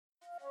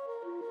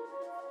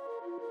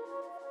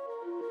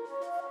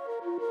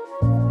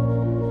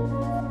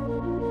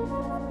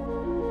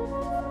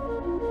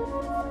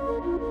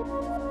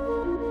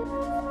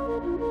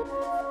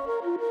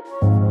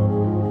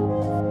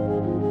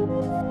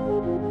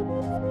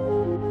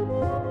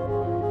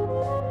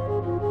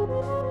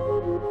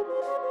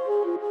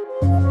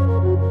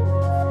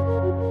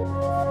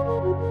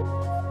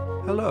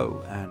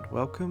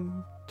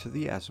Welcome to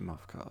the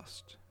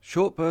AsimovCast.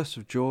 Short bursts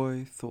of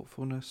joy,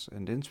 thoughtfulness,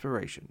 and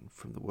inspiration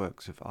from the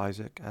works of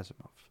Isaac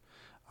Asimov.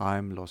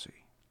 I'm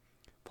Lozzie.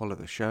 Follow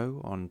the show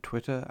on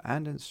Twitter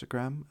and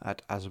Instagram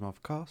at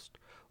AsimovCast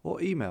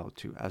or email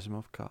to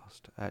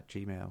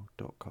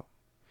asimovcast@gmail.com.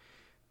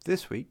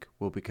 This week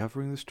we'll be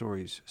covering the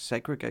stories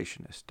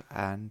Segregationist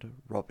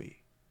and Robbie.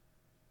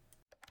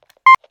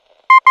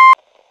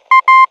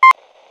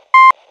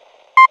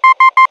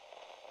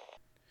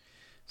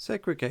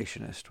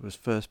 Segregationist was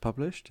first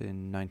published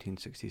in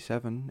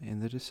 1967 in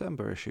the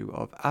December issue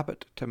of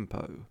Abbott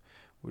Tempo,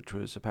 which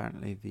was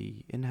apparently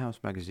the in-house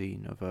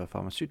magazine of a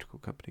pharmaceutical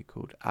company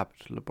called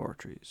Abbott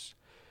Laboratories.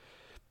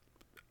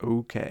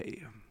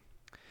 Okay.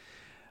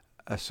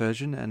 A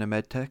surgeon and a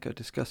medtech are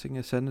discussing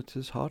a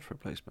senator's heart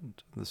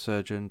replacement. The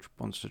surgeon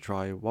wants to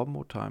try one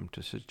more time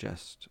to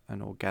suggest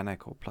an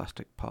organic or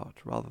plastic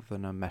part rather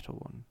than a metal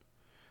one.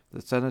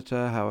 The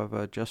senator,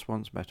 however, just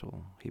wants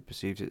metal. He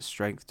perceives its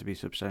strength to be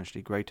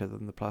substantially greater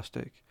than the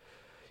plastic.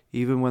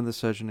 Even when the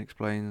surgeon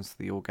explains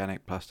the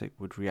organic plastic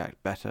would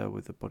react better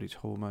with the body's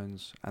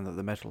hormones and that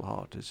the metal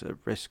heart is at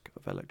risk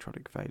of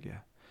electronic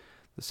failure.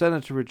 The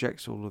senator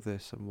rejects all of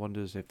this and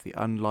wonders if the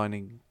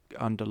underlying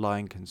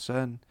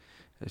concern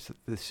is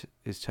that this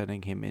is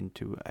turning him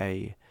into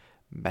a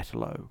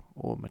metallo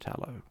or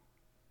metallo.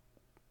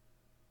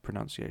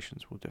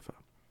 Pronunciations will differ.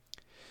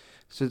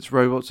 Since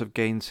robots have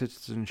gained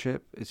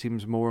citizenship, it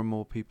seems more and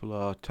more people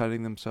are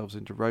turning themselves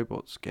into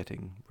robots,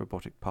 getting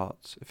robotic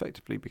parts,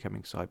 effectively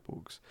becoming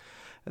cyborgs.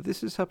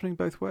 This is happening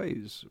both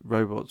ways.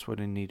 Robots, when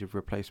in need of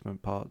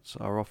replacement parts,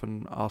 are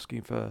often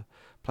asking for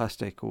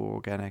plastic or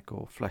organic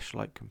or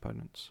flesh-like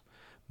components.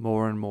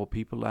 More and more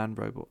people and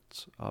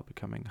robots are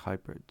becoming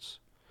hybrids.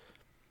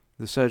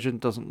 The surgeon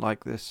doesn't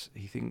like this.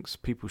 He thinks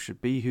people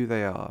should be who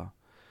they are.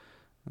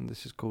 And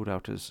this is called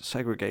out as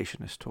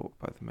segregationist talk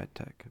by the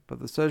medtech. But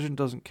the surgeon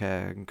doesn't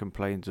care and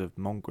complains of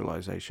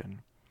mongrelization.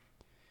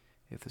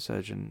 If the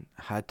surgeon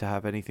had to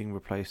have anything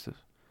replaced,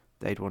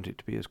 they'd want it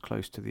to be as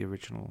close to the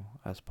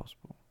original as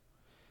possible.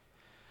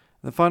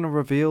 The final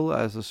reveal,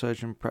 as the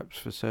surgeon preps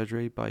for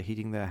surgery by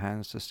heating their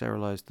hands to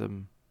sterilize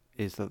them,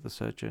 is that the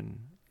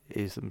surgeon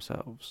is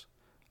themselves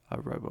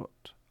a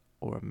robot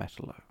or a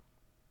metallo.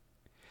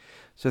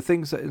 So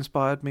things that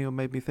inspired me or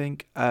made me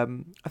think, I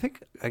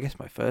guess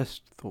my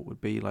first thought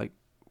would be like,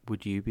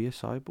 would you be a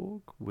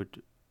cyborg?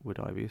 Would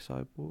I be a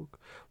cyborg?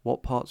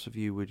 What parts of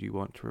you would you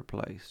want to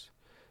replace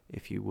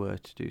if you were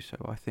to do so?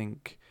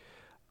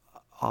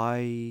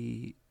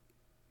 I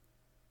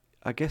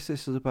guess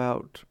this is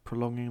about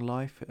prolonging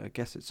life. I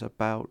guess it's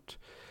about,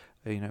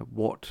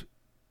 what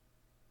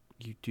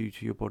you do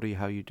to your body,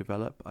 how you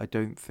develop. I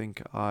don't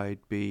think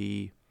I'd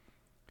be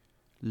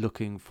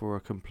looking for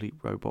a complete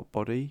robot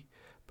body.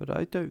 But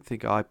I don't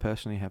think I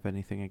personally have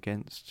anything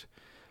against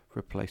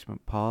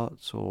replacement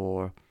parts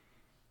or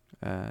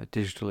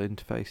digital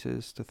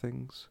interfaces to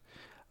things.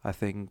 I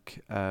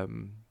think that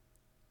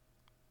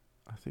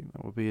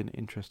would be an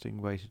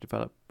interesting way to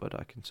develop, but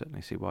I can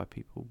certainly see why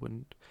people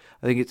wouldn't.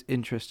 I think it's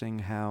interesting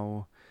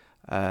how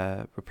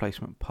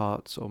replacement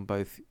parts on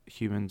both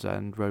humans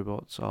and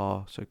robots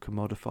are so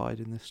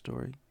commodified in this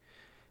story.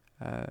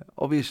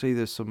 Obviously,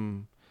 there's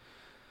some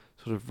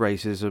sort of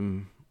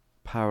racism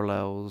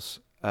parallels,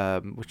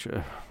 which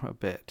are a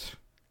bit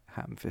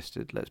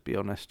ham-fisted, let's be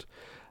honest.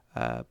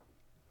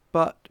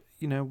 But,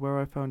 where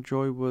I found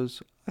joy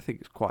was, I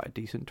think it's quite a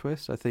decent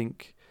twist. I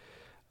think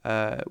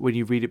when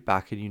you read it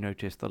back and you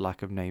notice the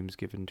lack of names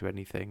given to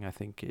anything, I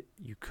think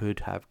you could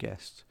have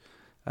guessed,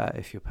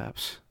 if you're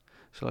perhaps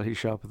slightly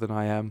sharper than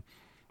I am,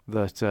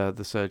 that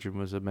the surgeon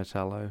was a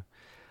metallo.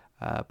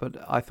 But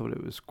I thought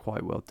it was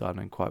quite well done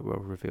and quite well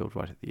revealed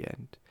right at the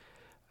end.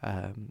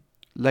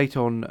 Late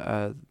on,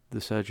 the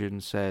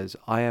surgeon says,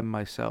 "I am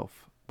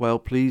myself, well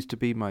pleased to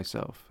be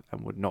myself,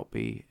 and would not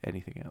be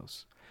anything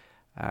else."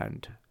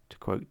 And to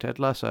quote Ted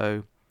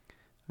Lasso,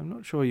 I'm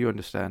not sure you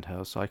understand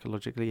how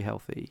psychologically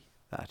healthy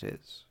that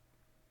is.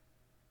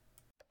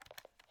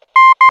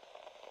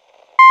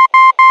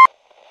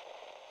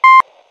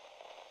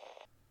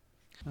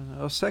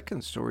 Our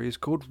second story is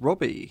called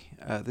Robbie.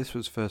 This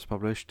was first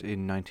published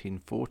in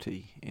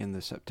 1940 in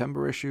the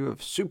September issue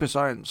of Super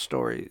Science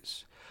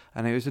Stories.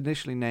 And it was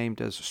initially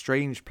named as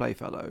Strange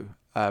Playfellow,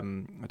 a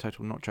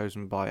title not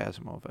chosen by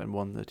Asimov and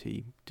one that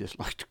he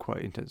disliked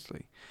quite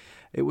intensely.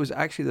 It was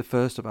actually the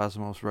first of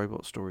Asimov's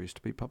robot stories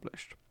to be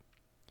published.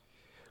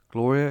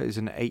 Gloria is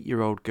an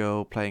 8-year-old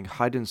girl playing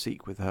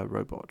hide-and-seek with her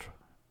robot,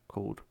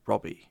 called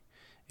Robbie,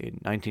 in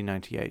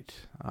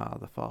 1998,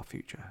 the far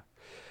future.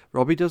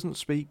 Robbie doesn't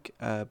speak,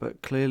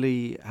 but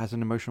clearly has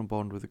an emotional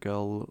bond with the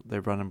girl. They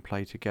run and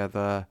play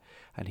together,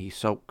 and he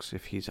sulks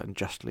if he's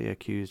unjustly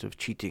accused of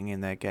cheating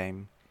in their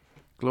game.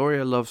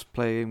 Gloria loves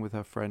playing with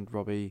her friend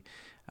Robbie,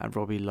 and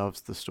Robbie loves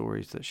the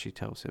stories that she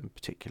tells him,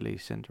 particularly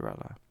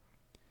Cinderella.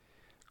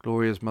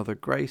 Gloria's mother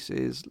Grace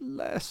is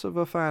less of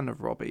a fan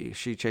of Robbie.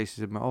 She chases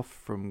him off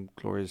from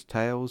Gloria's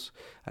tales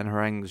and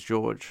harangues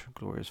George,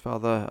 Gloria's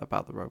father,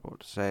 about the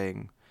robot,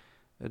 saying,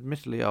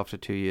 admittedly after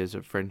 2 years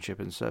of friendship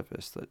and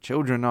service, that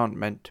children aren't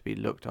meant to be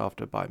looked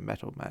after by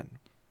metal men.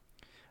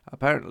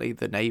 Apparently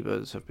the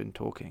neighbours have been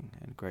talking,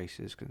 and Grace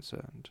is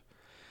concerned.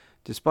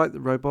 Despite the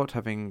robot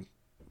having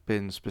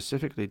been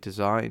specifically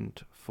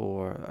designed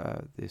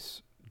for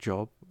this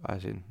job,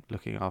 as in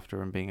looking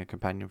after and being a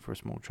companion for a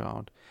small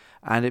child,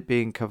 and it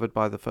being covered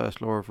by the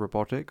first law of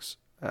robotics,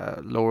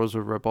 laws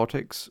of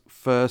robotics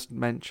first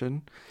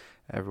mention,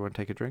 everyone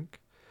take a drink,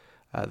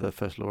 the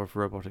first law of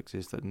robotics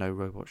is that no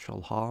robot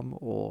shall harm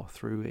or,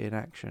 through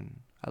inaction,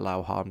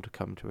 allow harm to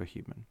come to a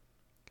human.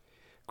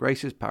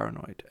 Grace is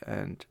paranoid,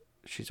 and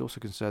she's also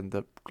concerned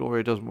that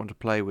Gloria doesn't want to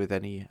play with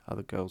any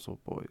other girls or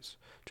boys,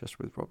 just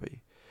with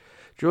Robbie.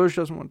 George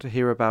doesn't want to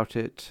hear about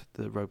it.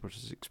 The robot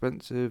is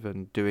expensive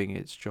and doing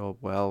its job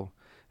well,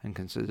 and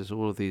considers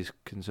all of these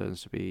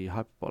concerns to be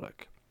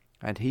hyperbolic.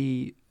 And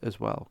he, as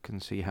well,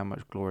 can see how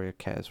much Gloria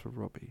cares for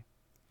Robbie.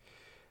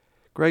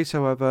 Grace,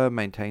 however,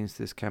 maintains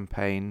this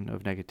campaign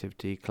of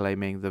negativity,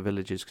 claiming the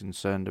village is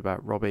concerned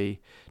about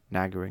Robbie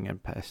nagging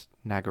and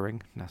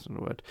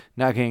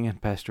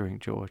pestering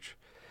George.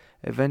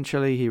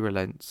 Eventually, he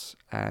relents,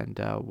 and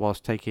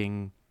whilst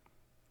taking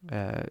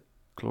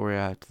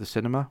Gloria to the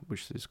cinema,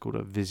 which is called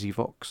a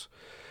Visivox,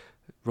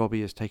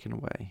 Robbie is taken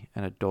away,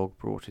 and a dog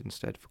brought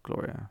instead for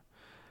Gloria.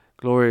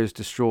 Gloria is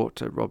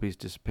distraught at Robbie's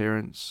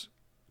disappearance,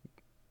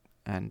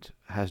 and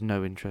has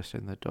no interest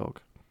in the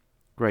dog.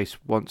 Grace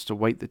wants to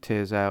wait the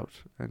tears out,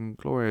 and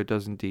Gloria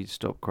does indeed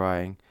stop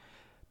crying,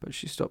 but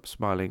she stops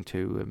smiling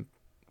too and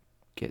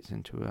gets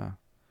into a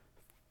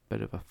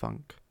bit of a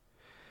funk.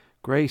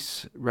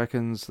 Grace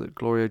reckons that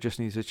Gloria just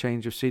needs a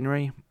change of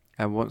scenery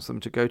and wants them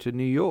to go to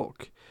New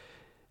York.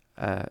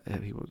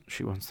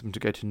 She wants them to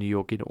go to New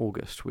York in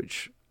August,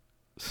 which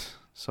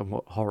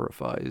somewhat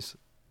horrifies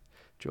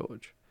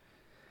George.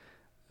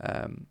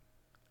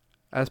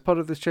 As part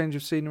of this change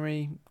of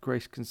scenery,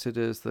 Grace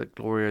considers that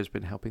Gloria has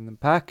been helping them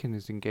pack and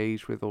is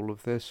engaged with all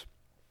of this,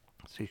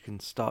 so you can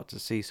start to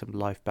see some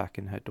life back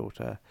in her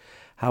daughter.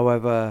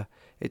 However,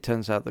 it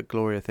turns out that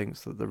Gloria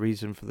thinks that the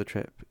reason for the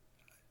trip,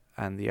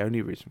 and the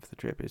only reason for the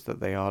trip, is that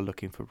they are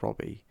looking for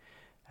Robbie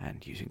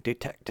and using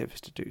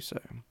detectives to do so.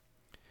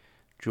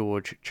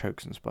 George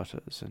chokes and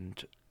sputters,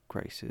 and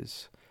Grace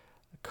is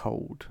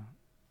cold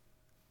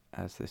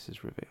as this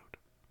is revealed.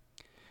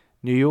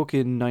 New York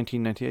in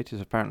 1998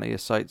 is apparently a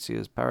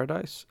sightseer's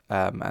paradise,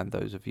 and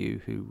those of you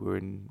who were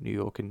in New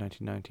York in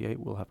 1998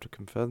 will have to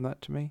confirm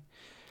that to me.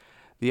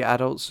 The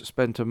adults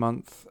spent a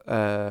month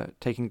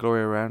taking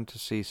Gloria around to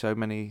see so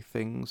many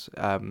things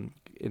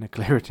in a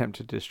clear attempt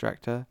to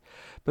distract her,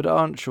 but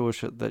aren't sure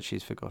that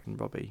she's forgotten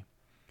Robbie.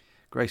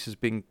 Grace has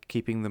been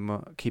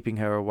keeping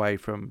her away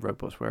from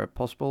robots where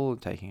possible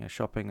and taking her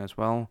shopping as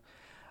well.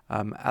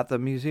 At the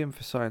Museum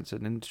for Science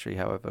and Industry,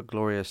 however,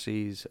 Gloria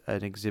sees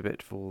an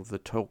exhibit for the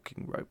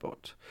talking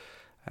robot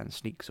and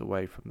sneaks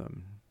away from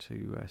them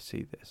to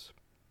see this.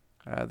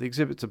 The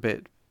exhibit's a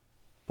bit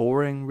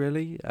boring,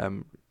 really.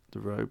 The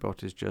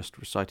robot is just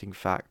reciting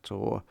facts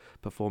or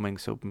performing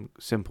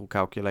simple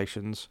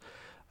calculations,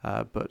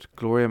 but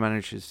Gloria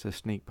manages to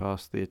sneak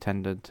past the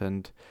attendant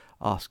and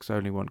asks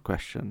only one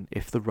question: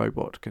 if the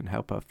robot can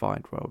help her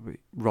find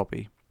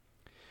Robbie.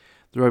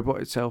 The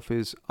robot itself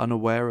is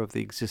unaware of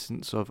the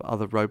existence of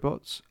other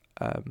robots,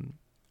 and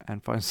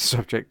finds the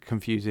subject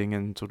confusing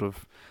and sort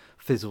of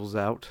fizzles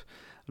out,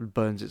 and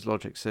burns its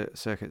logic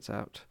circuits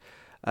out.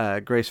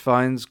 Grace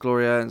finds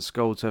Gloria and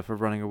scolds her for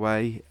running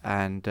away,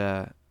 and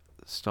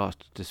starts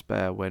to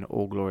despair when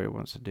all Gloria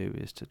wants to do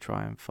is to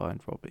try and find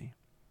Robbie.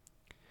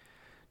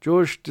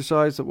 George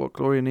decides that what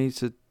Gloria needs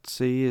to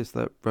see is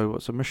that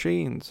robots are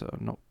machines,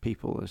 not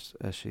people,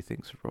 as she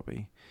thinks of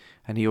Robbie.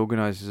 And he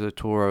organises a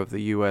tour of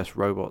the US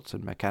Robots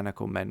and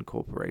Mechanical Men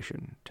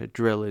Corporation to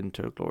drill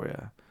into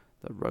Gloria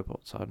that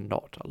robots are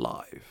not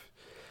alive.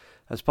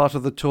 As part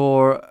of the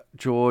tour,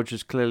 George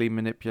is clearly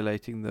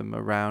manipulating them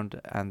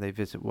around, and they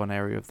visit one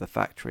area of the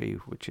factory,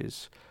 which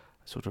is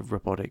a sort of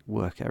robotic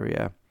work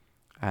area.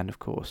 And of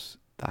course,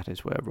 that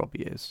is where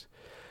Robbie is.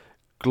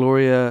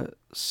 Gloria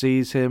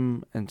sees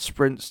him and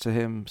sprints to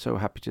him, so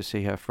happy to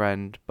see her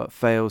friend, but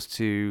fails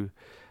to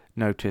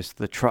notice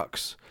the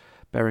trucks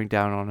bearing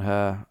down on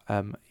her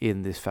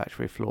in this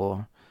factory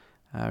floor.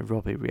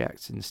 Robbie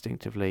reacts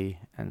instinctively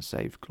and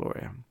saves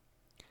Gloria.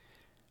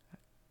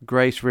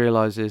 Grace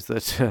realises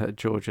that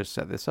George has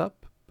set this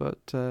up,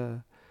 but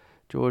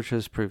George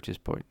has proved his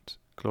point.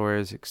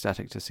 Gloria is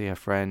ecstatic to see her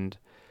friend.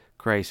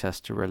 Grace has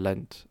to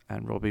relent,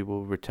 and Robbie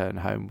will return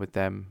home with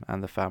them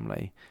and the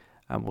family,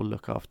 and will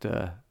look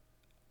after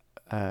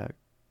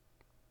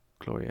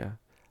Gloria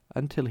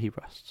until he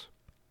rests.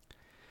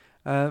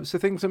 So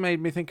things that made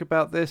me think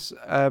about this.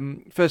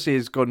 Firstly,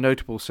 it's got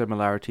notable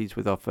similarities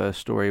with our first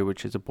story,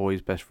 which is A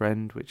Boy's Best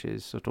Friend, which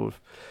is sort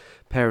of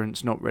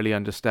parents not really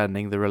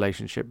understanding the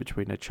relationship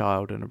between a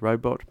child and a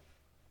robot.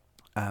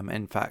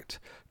 In fact,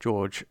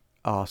 George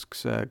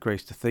asks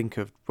Grace to think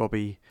of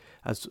Robbie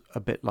as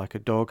a bit like a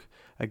dog.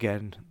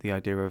 Again, the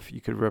idea of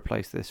you could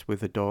replace this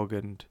with a dog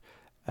and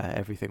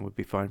everything would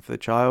be fine for the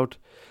child.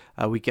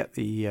 We get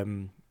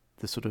the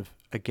the sort of,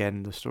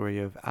 again, the story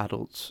of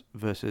adults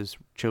versus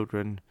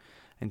children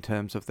in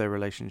terms of their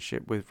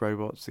relationship with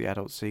robots, the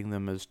adults seeing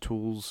them as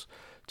tools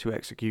to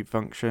execute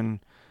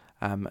function,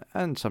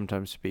 and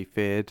sometimes to be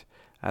feared,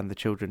 and the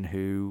children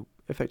who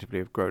effectively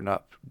have grown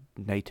up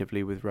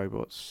natively with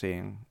robots,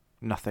 seeing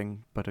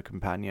nothing but a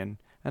companion.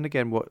 And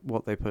again,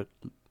 what they put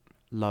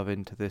love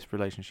into this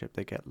relationship,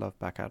 they get love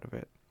back out of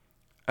it.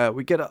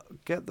 We get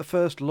the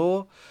first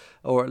law,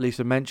 or at least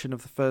a mention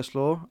of the first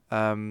law.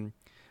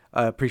 I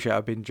appreciate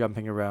I've been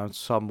jumping around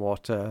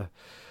somewhat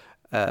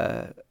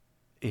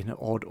in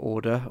odd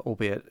order,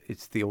 albeit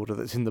it's the order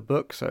that's in the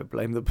book, so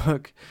blame the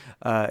book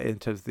in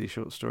terms of these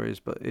short stories.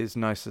 But it's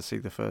nice to see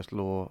the first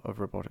law of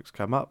robotics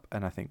come up,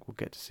 and I think we'll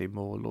get to see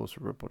more laws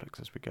of robotics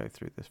as we go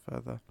through this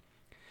further.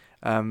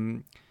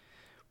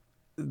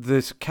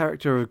 This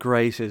character of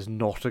Grace is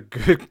not a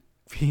good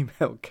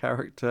female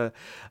character.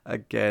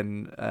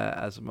 Again,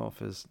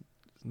 Asimov is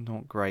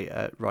not great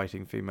at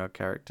writing female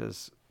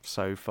characters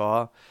so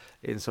far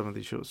in some of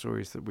these short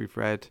stories that we've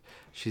read.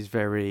 She's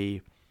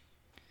very...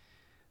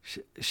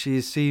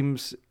 She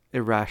seems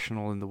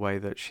irrational in the way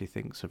that she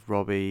thinks of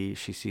Robbie.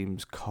 She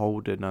seems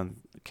cold and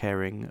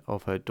uncaring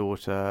of her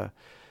daughter.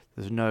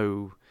 There's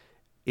no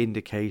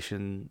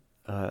indication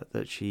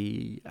that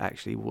she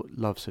actually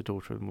loves her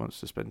daughter and wants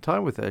to spend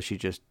time with her. She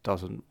just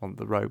doesn't want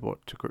the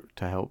robot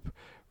to help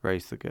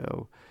raise the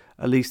girl.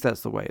 At least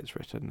that's the way it's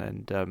written,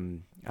 and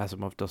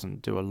Asimov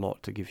doesn't do a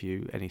lot to give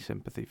you any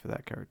sympathy for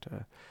that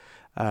character.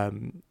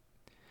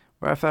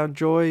 Where I found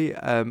joy,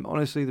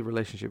 honestly, the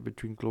relationship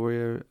between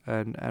Gloria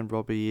and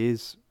Robbie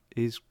is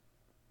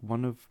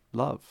one of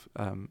love,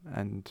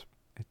 and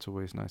it's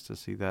always nice to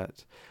see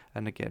that.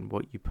 And again,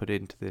 what you put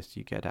into this,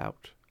 you get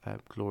out.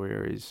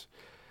 Gloria is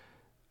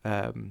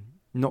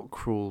not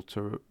cruel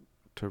to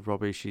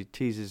Robbie. She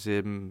teases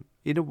him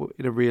in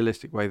a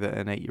realistic way that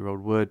an 8-year-old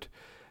would.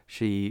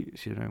 She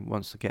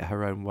wants to get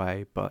her own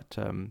way, but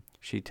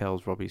she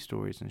tells Robbie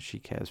stories and she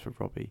cares for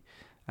Robbie,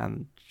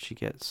 and she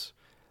gets,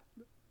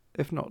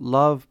 if not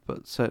love,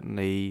 but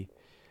certainly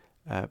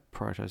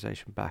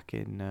prioritization back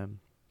in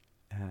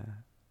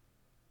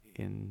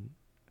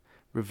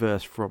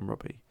reverse from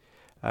Robbie.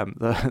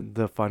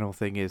 The final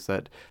thing is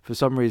that for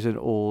some reason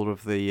all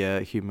of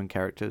the human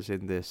characters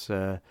in this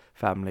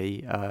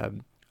family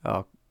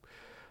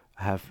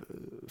have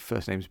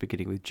first names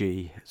beginning with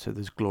G. So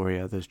there's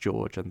Gloria, there's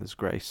George, and there's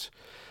Grace.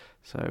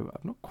 So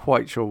I'm not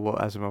quite sure what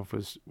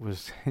Asimov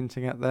was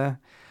hinting at there,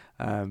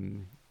 but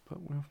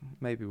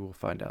maybe we'll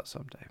find out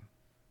someday.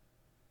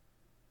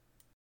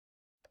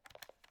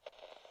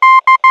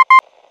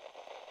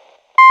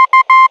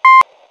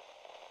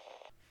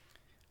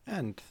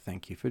 And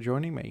thank you for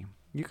joining me.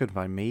 You can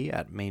find me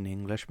at Mean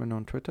Englishman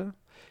on Twitter.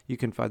 You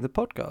can find the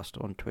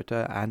podcast on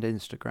Twitter and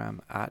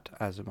Instagram at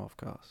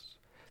AsimovCast.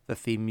 The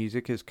theme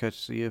music is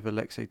courtesy of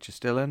Alexei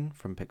Chistilin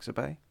from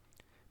Pixabay.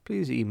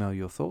 Please email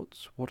your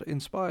thoughts, what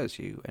inspires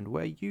you, and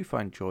where you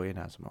find joy in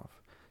Asimov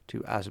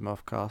to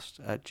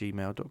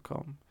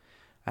asimovcast@gmail.com.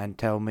 And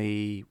tell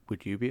me,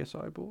 would you be a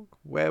cyborg?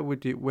 Where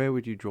would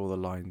you draw the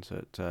lines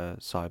at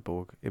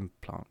cyborg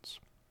implants?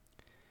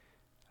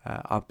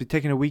 I'll be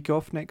taking a week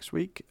off next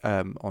week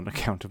on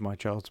account of my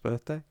child's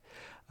birthday.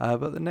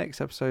 But the next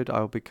episode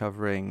I'll be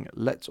covering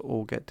Let's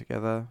Get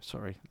Together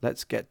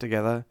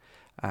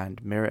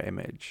and Mirror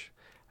Image.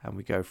 And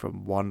we go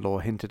from one law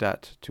hinted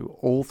at to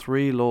all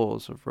 3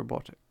 laws of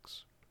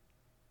robotics.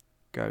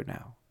 Go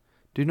now.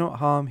 Do not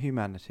harm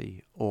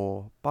humanity,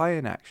 or by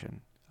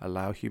inaction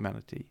allow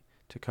humanity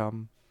to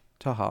come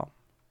to harm.